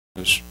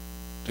is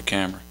the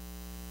camera.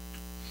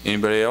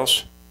 Anybody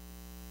else?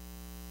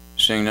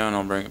 Seeing none,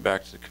 I'll bring it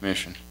back to the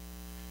commission.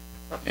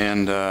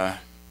 And I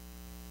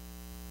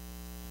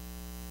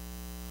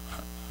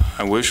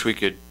wish we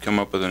could come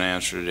up with an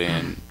answer today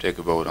and take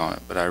a vote on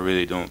it, but I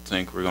really don't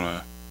think we're going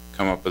to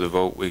come up with a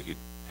vote we could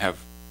have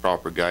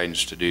proper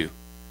guidance to do.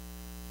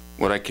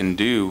 What I can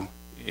do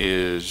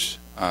is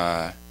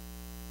I'm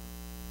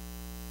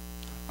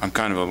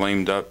kind of a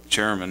lamed up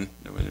chairman,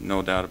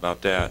 no doubt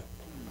about that,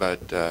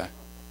 but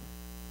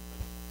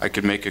I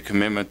could make a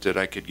commitment that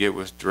I could get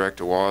with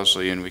Director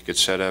Walsley and we could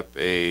set up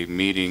a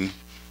meeting,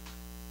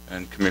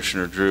 and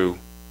Commissioner Drew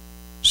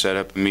set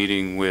up a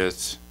meeting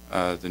with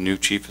the new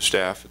Chief of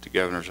Staff at the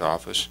Governor's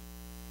office,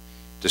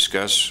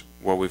 discuss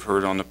what we've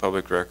heard on the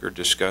public record,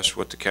 discuss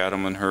what the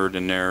cattlemen heard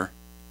in their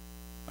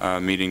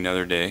meeting the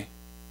other day,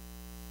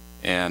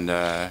 and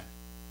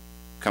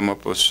come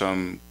up with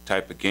some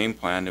type of game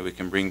plan that we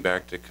can bring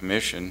back to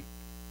commission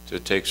to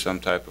take some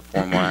type of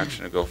formal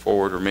action to go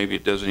forward. Or maybe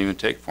it doesn't even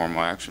take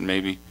formal action.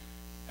 Maybe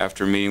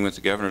after meeting with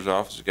the Governor's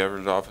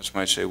office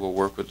might say, we'll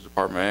work with the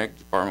Department of Ag,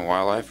 Department of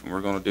Wildlife, and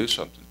we're going to do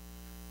something.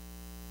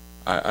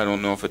 I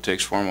don't know if it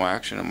takes formal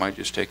action. It might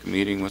just take a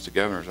meeting with the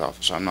Governor's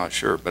office. I'm not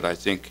sure, but I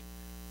think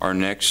our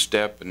next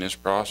step in this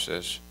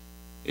process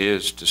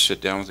is to sit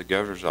down with the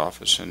Governor's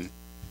office and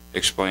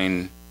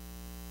explain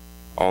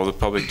all the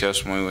public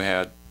testimony we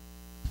had,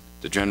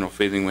 the general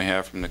feeling we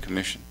have from the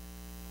commission.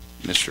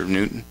 Mr.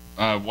 Newton?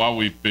 While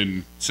we've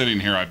been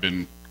sitting here, I've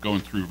been going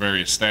through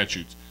various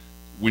statutes.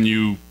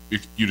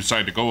 If you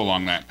decide to go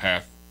along that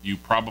path, you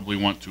probably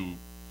want to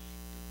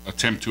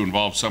attempt to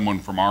involve someone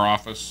from our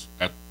office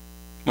at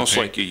most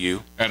likely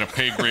you. At a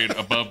pay grade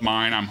above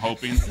mine, I'm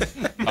hoping.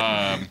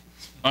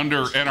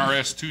 Under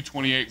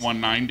NRS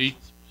 228-190,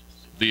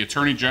 the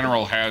Attorney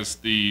General has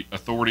the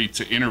authority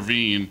to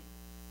intervene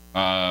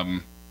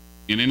in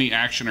any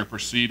action or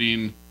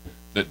proceeding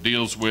that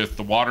deals with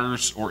the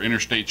waters or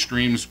interstate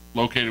streams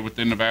located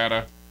within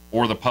Nevada,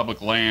 or the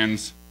public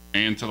lands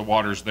and to the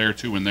waters there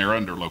too and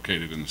thereunder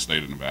located in the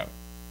state of Nevada.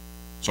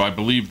 So I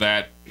believe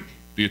that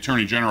the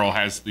Attorney General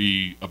has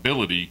the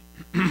ability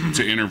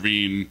to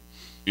intervene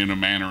in a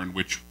manner in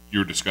which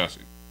you're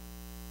discussing.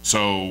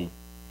 So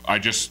I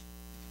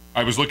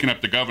was looking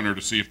up the governor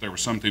to see if there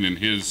was something in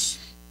his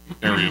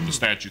area of the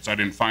statutes. I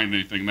didn't find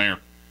anything there,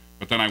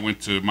 but then I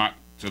went to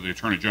the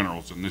Attorney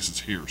General's, and this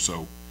is here.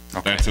 So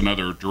okay. That's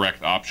another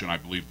direct option I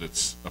believe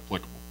that's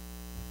applicable.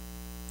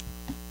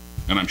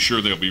 And I'm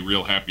sure they'll be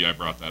real happy I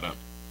brought that up.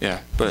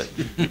 Yeah, but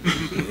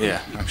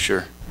yeah, I'm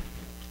sure.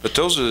 But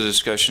those are the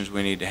discussions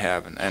we need to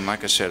have. And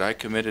like I said, I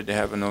committed to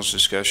having those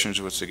discussions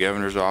with the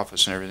Governor's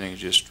office and everything.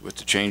 Just with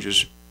the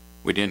changes,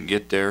 we didn't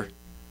get there.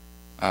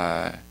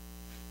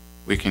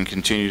 We can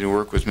continue to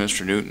work with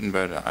Mr. Newton,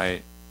 but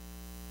I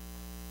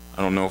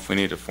don't know if we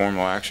need a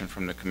formal action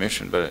from the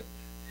commission. But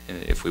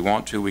if we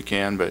want to, we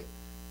can. But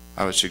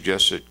I would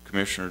suggest that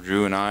Commissioner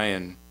Drew and I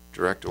and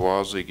Director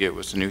Walsley get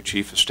with the new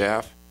Chief of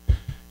Staff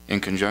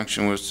in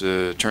conjunction with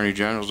the Attorney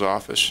General's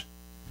office.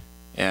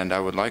 And I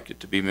would like it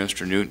to be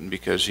Mr. Newton,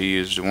 because he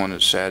is the one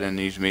that sat in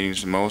these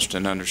meetings the most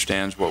and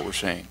understands what we're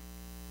saying,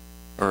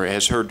 or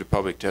has heard the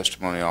public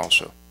testimony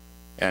also,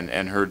 and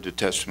heard the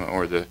testimony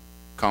or the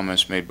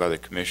comments made by the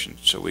commission,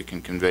 so we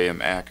can convey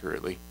them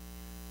accurately.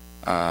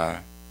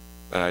 But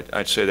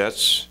I'd say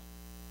that's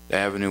the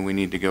avenue we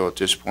need to go at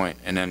this point,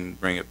 and then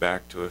bring it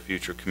back to a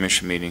future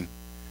commission meeting.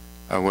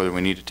 Whether we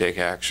need to take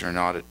action or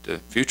not at the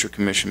future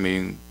commission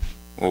meeting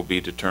will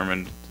be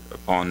determined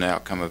upon the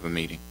outcome of a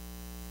meeting.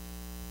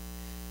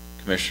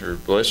 Commissioner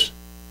Bliss?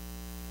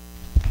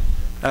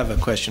 I have a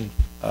question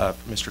for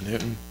Mr.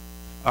 Newton.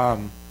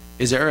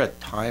 Is there a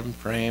time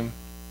frame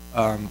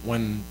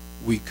when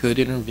we could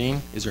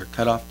intervene? Is there a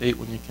cutoff date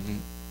when you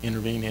can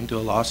intervene into a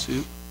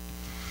lawsuit?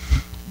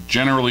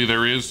 Generally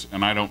there is,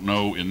 and I don't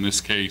know in this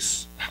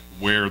case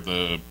where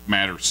the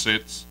matter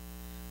sits.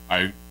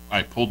 I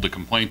pulled the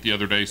complaint the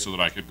other day so that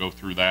I could go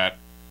through that.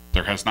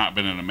 There has not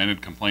been an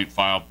amended complaint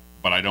filed,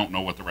 but I don't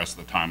know what the rest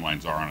of the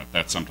timelines are on it.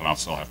 That's something I'll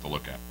still have to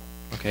look at.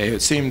 Okay,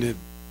 it seemed to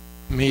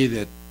me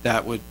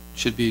that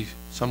should be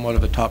somewhat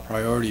of a top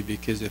priority,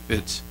 because if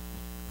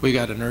we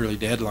got an early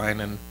deadline,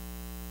 and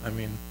I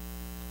mean,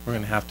 we're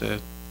going to have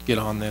to get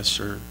on this,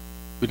 or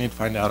we need to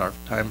find out our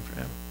time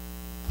frame.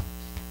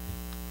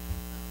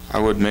 I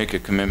would make a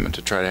commitment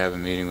to try to have a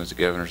meeting with the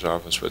Governor's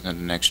office within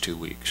the next 2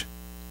 weeks.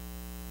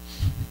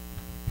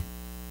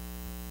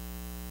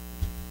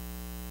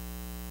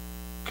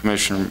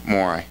 Commissioner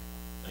Morai.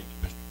 Thank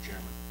you, Mr.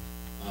 Chairman.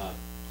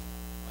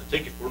 I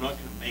think if we're not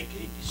going to make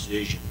a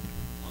decision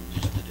on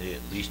this today,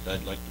 at least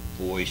I'd like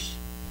to voice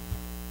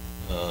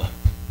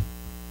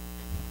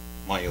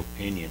my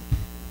opinion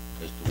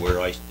as to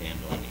where I stand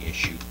on the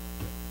issue.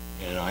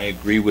 And I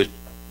agree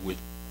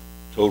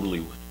totally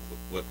with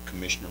what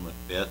Commissioner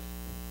Macbeth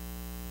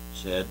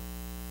said.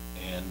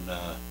 And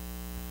I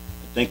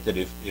think that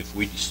if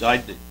we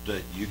decide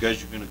that you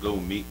guys are going to go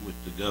meet with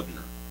the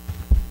governor,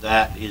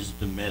 that is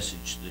the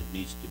message that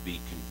needs to be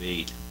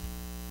conveyed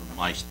from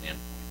my standpoint.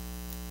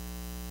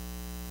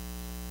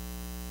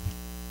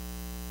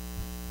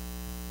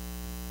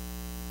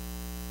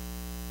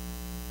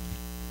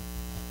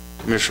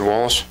 Commissioner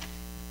Wallace?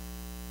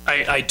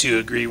 I too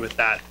agree with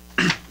that.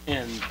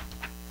 And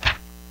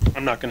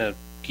I'm not going to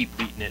keep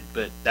beating it,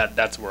 but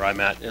that's where I'm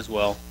at as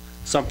well.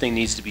 Something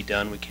needs to be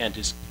done. We can't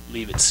just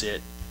leave it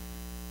sit.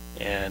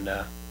 And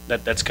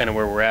that's kind of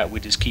where we're at. We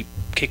just keep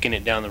kicking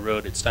it down the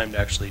road. It's time to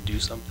actually do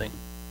something.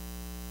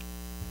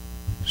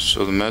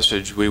 So the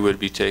message we would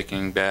be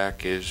taking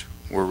back is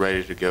we're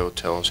ready to go.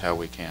 Tell us how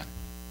we can.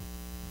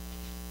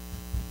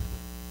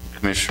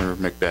 Commissioner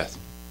Macbeth.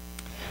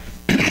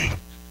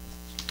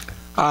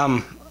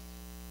 I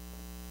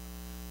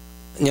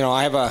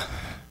have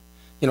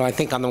I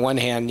think on the one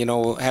hand,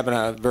 having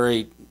a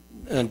very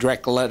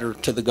direct letter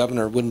to the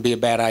governor wouldn't be a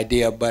bad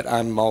idea, but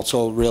I'm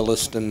also a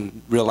realist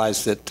and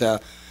realize that,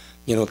 the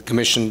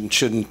commission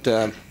shouldn't,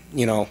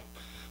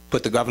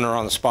 put the governor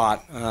on the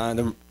spot.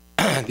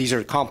 These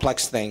are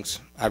complex things.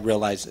 I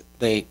realize that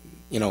they,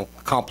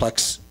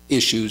 complex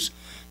issues,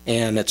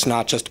 and it's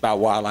not just about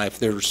wildlife.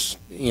 There's,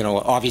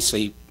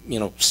 obviously,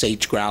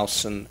 sage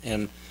grouse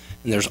and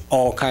there's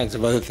all kinds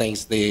of other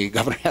things the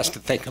governor has to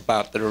think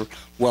about that are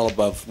well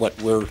above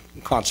what we're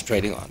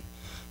concentrating on.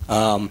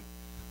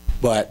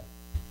 But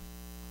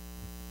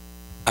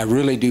I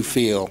really do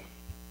feel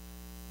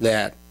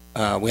that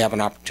we have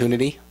an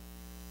opportunity,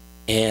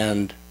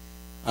 and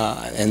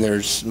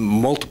there's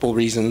multiple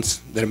reasons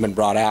that have been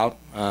brought out,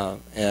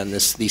 and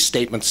these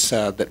statements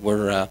that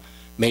were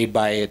made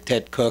by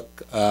Ted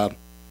Cook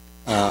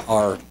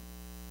are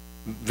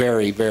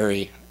very,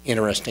 very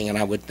interesting, and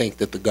I would think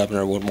that the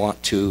governor would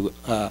want to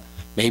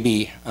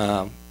maybe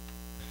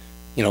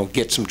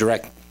get some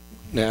direct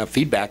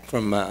feedback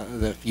from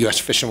the U.S.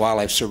 Fish and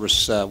Wildlife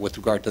Service with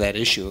regard to that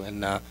issue,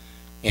 and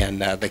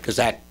because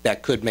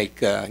that could make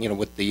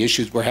with the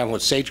issues we're having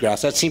with sage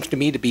grouse, that seems to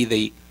me to be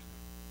the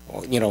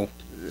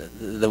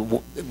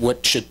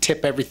what should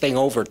tip everything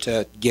over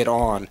to get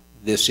on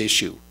this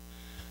issue.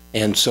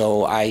 And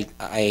so I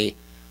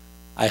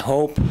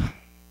hope,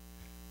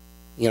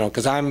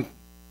 because I'm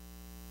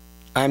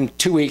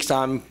 2 weeks,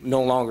 I'm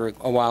no longer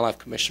a wildlife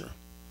commissioner.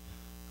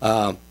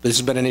 This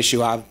has been an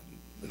issue I've,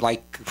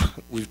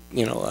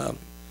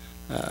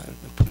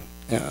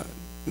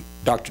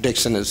 Dr.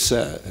 Dixon has,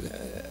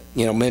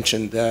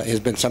 mentioned, has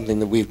been something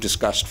that we've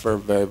discussed for a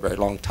very, very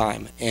long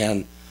time.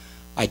 And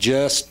I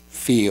just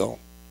feel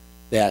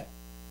that,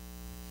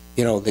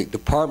 the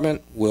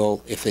department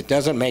will, if it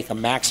doesn't make a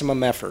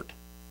maximum effort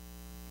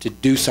to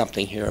do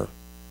something here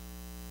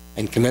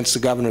and convince the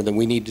governor that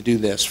we need to do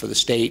this for the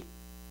state,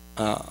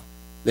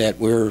 that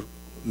we're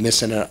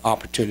missing an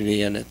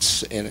opportunity, and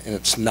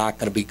it's not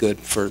going to be good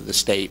for the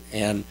state.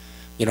 And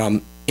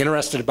I'm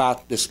interested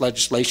about this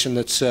legislation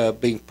that's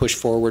being pushed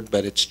forward,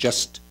 but it's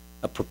just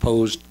a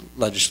proposed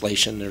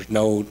legislation. There's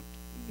no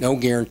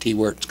guarantee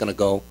where it's going to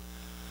go.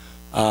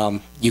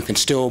 You can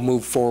still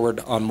move forward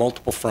on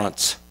multiple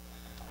fronts,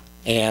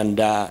 and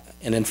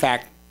in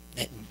fact,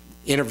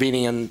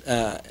 intervening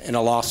in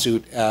a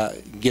lawsuit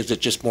gives it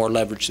just more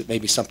leverage that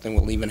maybe something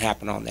will even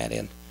happen on that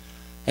end.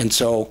 And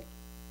so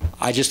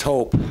I just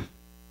hope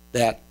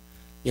that,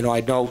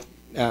 I know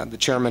the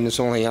chairman is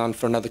only on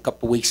for another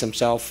couple of weeks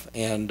himself,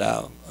 and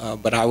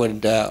but I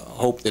would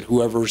hope that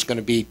whoever is going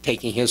to be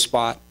taking his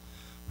spot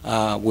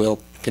will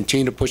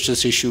continue to push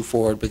this issue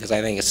forward, because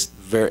I think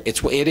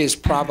it is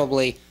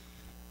probably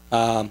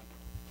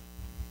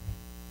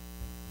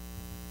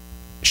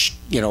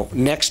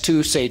next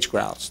to sage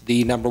grouse,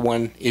 the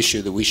 #1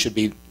 issue that we should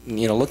be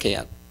looking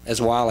at as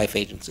a wildlife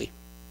agency.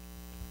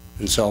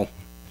 And so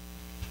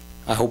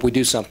I hope we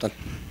do something.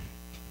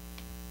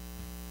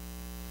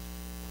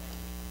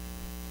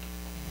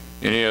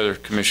 Any other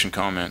commission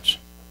comments?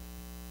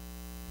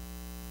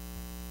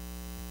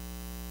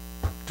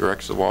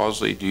 Director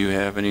Walsley, do you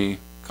have any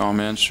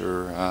comments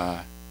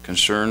or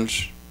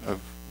concerns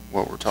of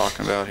what we're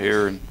talking about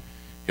here? And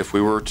if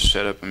we were to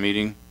set up a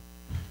meeting,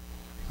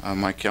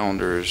 my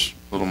calendar is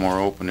a little more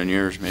open than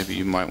yours. Maybe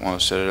you might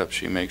want to set it up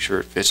so you make sure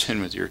it fits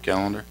in with your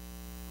calendar.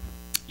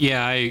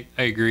 Yeah, I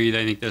agree.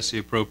 I think that's the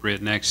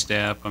appropriate next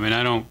step. I mean,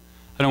 I don't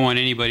want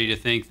anybody to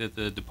think that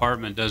the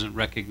department doesn't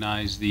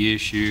recognize the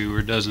issue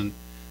or doesn't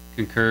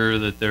concur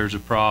that there's a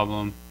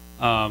problem.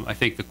 I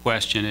think the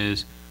question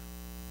is,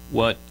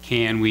 what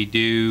can we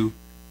do?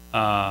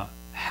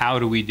 How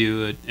do we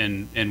do it?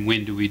 And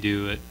when do we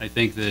do it? I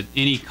think that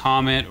any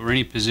comment or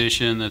any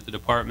position that the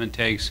department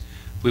takes,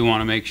 we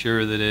want to make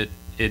sure that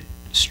it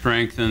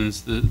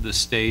strengthens the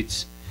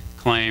state's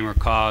claim or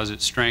cause.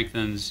 It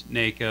strengthens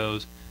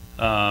NACO's.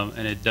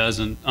 And it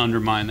doesn't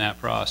undermine that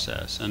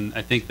process. And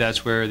I think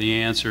that's where the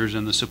answers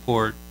and the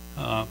support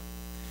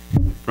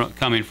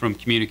coming from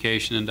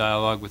communication and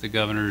dialogue with the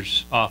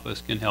governor's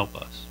office can help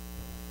us.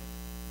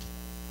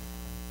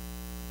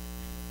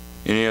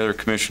 Any other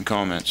commission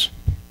comments?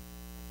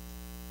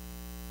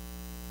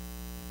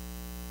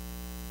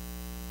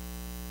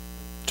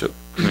 So,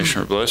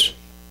 Commissioner Bliss?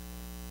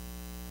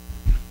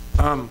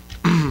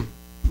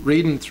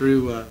 Reading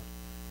through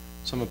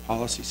some of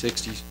Policy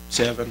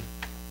 67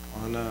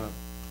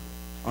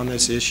 on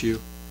this issue,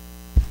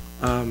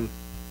 I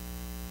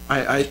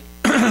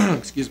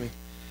excuse me.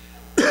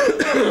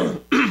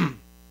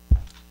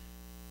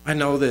 I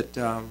know that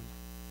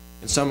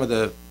in some of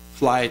the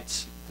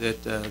flights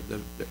that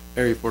the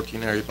Area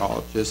 14 area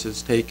biologist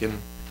has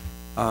taken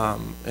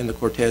in the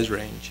Cortez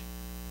Range,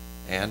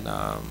 and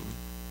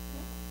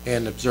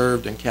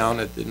observed and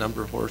counted the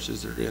number of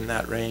horses that are in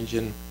that range,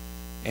 and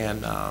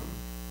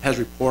has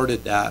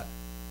reported that.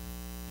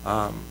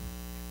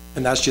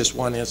 And that's just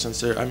one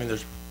instance. There, I mean,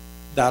 there's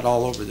that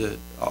all over the,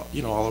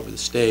 all over the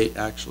state,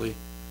 actually.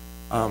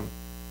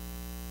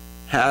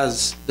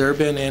 Has there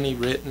been any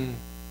written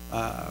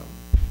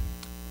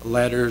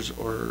letters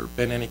or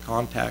been any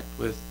contact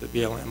with the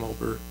BLM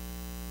over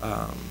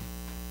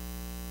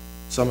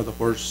some of the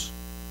horse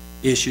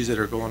issues that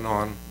are going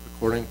on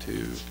according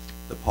to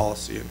the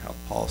policy and how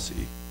the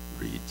policy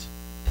reads?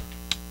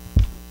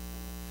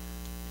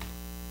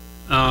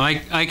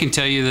 I can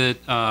tell you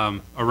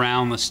that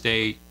around the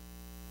state,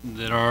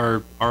 that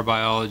our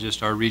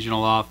biologists, our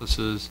regional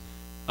offices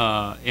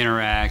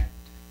interact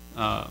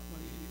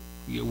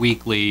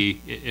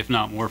weekly, if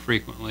not more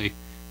frequently,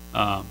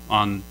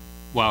 on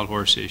wild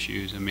horse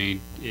issues. I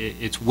mean,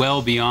 it's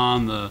well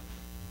beyond the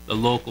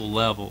local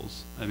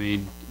levels. I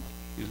mean,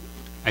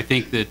 I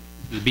think that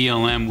the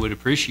BLM would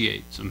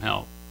appreciate some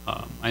help.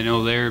 I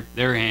know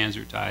their hands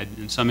are tied.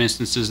 In some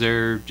instances,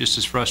 they're just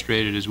as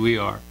frustrated as we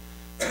are.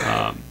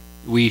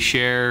 We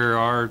share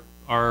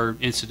our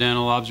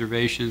incidental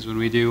observations when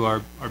we do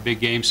our big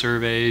game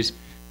surveys.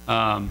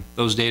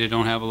 Those data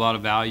don't have a lot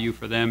of value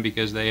for them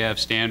because they have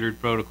standard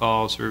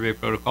protocols, survey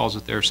protocols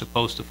that they're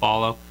supposed to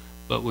follow.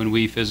 But when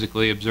we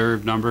physically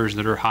observe numbers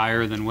that are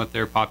higher than what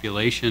their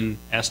population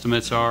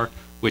estimates are,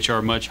 which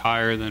are much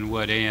higher than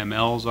what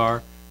AMLs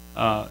are,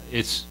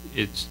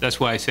 that's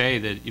why I say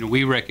that,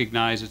 we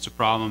recognize it's a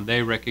problem,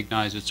 they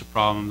recognize it's a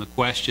problem. The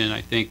question,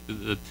 I think,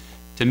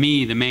 to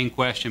me, the main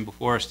question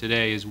before us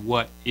today is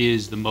what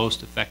is the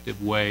most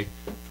effective way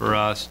for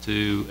us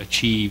to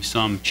achieve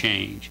some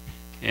change?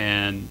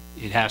 And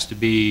it has to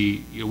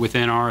be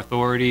within our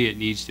authority. It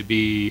needs to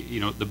be,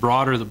 the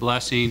broader the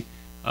blessing,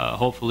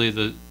 hopefully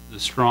the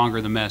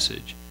stronger the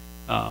message.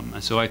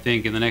 And so I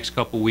think in the next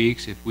couple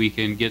weeks, if we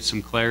can get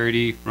some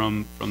clarity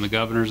from the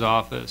governor's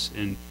office,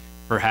 and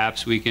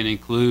perhaps we can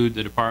include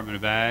the Department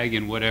of Ag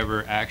in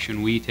whatever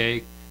action we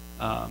take,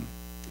 and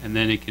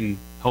then it can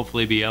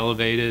hopefully be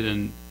elevated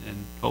and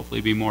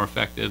hopefully be more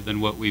effective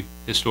than what we've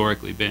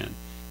historically been.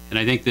 And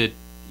I think that,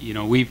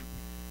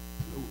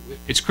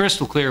 it's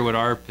crystal clear what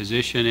our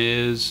position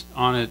is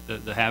on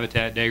it, the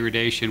habitat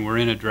degradation. We're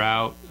in a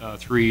drought,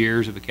 3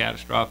 years of a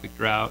catastrophic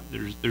drought.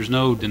 There's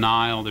no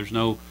denial, there's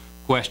no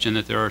question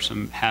that there are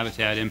some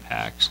habitat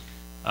impacts.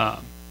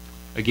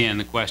 Again,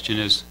 the question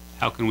is,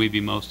 how can we be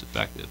most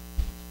effective?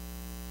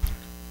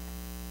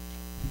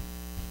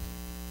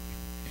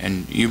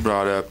 And you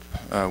brought up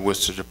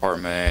with the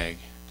Department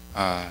of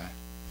Ag.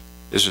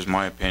 This is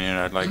my opinion.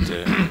 I'd like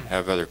to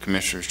have other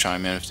commissioners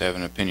chime in if they have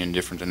an opinion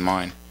different than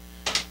mine.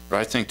 But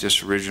I think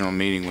this original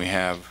meeting we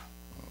have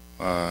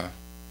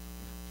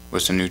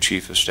with the new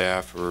chief of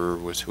staff or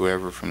with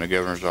whoever from the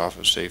governor's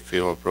office they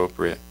feel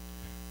appropriate,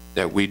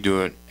 that we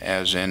do it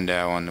as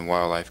NDOW on the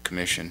Wildlife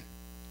Commission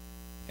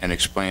and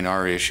explain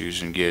our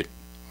issues and get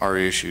our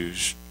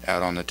issues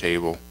out on the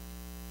table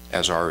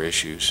as our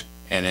issues,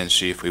 and then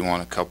see if we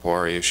want to couple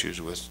our issues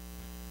with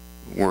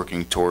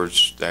working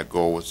towards that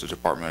goal with the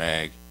Department of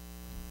Ag.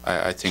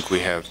 I think we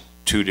have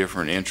two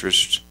different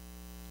interests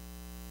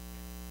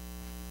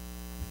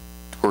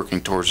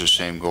working towards the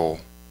same goal,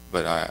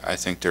 but I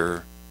think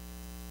they're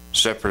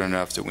separate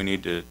enough that we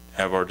need to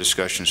have our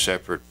discussion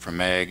separate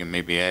from Ag, and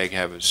maybe Ag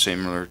have a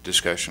similar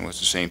discussion with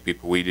the same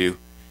people we do,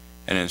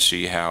 and then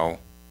see how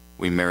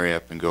we marry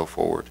up and go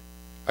forward.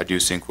 I do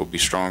think we'll be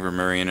stronger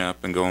marrying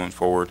up and going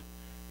forward,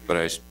 but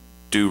I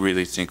do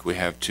really think we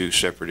have two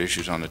separate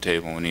issues on the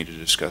table and we need to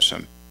discuss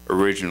them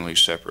originally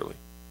separately.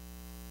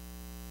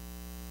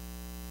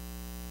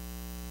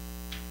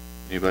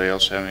 Anybody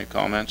else have any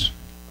comments?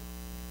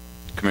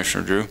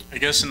 Commissioner Drew? I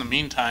guess in the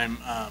meantime,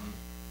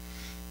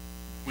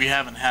 we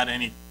haven't had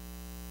any,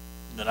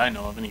 that I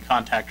know of, any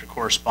contact or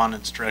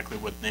correspondence directly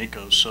with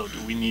NACO, so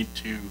do we need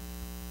to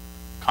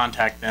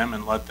contact them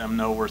and let them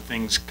know where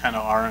things kind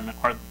of are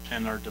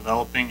and are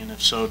developing, and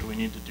if so, do we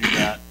need to do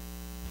that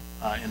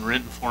in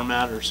written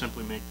format or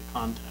simply make the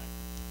contact?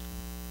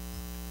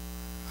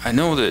 I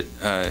know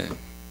that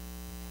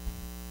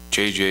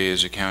JJ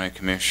is a county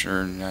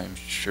commissioner, and I'm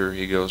sure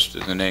he goes to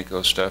the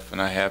NACO stuff,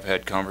 and I have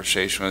had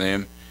conversation with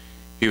him.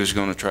 He was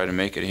going to try to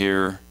make it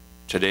here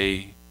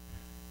today,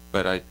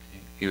 but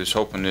he was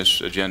hoping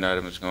this agenda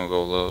item was going to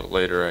go a little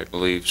later, I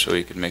believe, so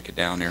he could make it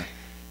down here.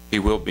 He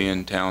will be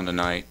in town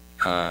tonight.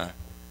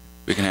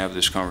 We can have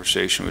this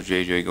conversation with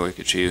JJ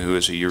Goycochea, who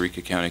is a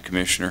Eureka County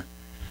commissioner.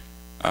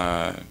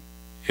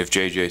 If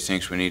JJ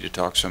thinks we need to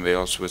talk to somebody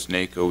else with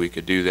NACO, we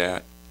could do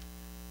that.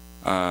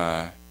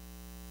 I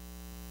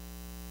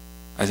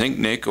think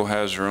NACO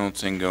has their own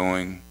thing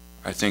going.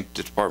 I think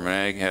the Department of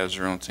Ag has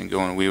their own thing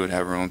going. We would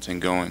have our own thing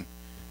going.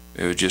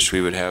 It would just,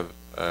 we would have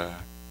a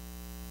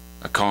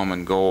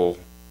common goal,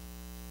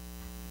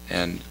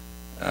 and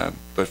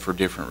but for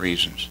different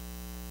reasons.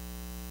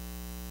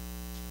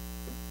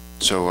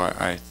 So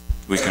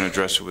we can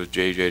address it with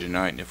JJ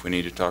tonight, and if we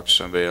need to talk to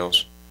somebody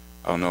else,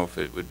 I don't know if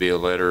it would be a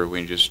letter or we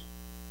can just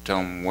tell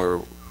them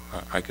where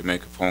I could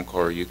make a phone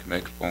call or you can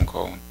make a phone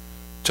call and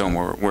tell them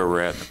where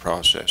we're at in the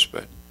process.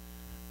 But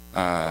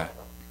I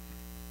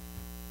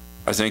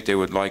think they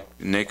would like,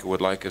 NACO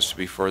would like us to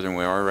be further than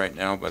we are right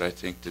now, but I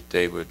think that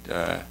they would,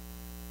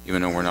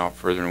 even though we're not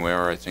further than we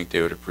are, I think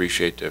they would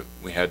appreciate that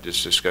we had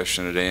this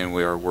discussion today and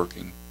we are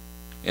working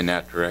in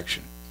that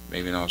direction.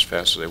 Maybe not as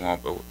fast as they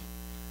want, but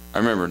I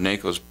remember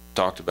NACO's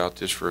talked about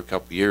this for a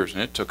couple of years,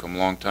 and it took them a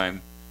long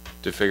time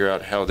to figure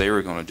out how they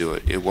were going to do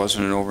it. It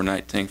wasn't an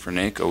overnight thing for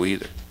NACO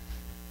either.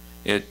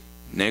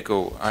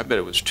 NACO, I bet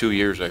it was 2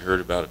 years I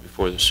heard about it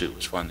before the suit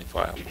was finally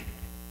filed.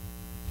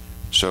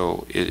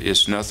 So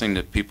it's nothing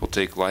that people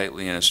take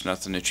lightly, and it's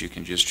nothing that you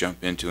can just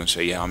jump into and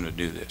say, yeah, I'm going to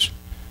do this.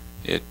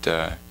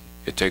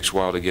 It takes a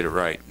while to get it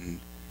right, and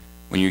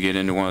when you get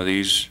into one of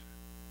these,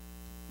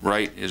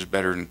 right is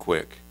better than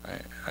quick.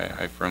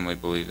 I firmly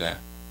believe that.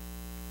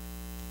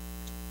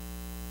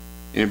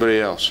 Anybody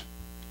else?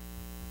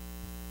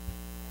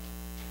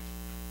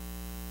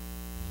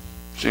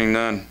 Seeing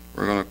none,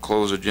 we're going to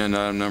close agenda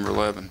item number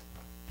 11.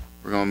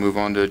 We're going to move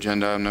on to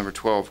agenda item number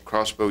 12,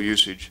 crossbow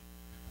usage.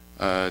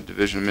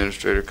 Division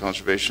Administrator,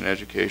 Conservation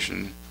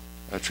Education,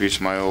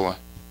 Teresa Miola.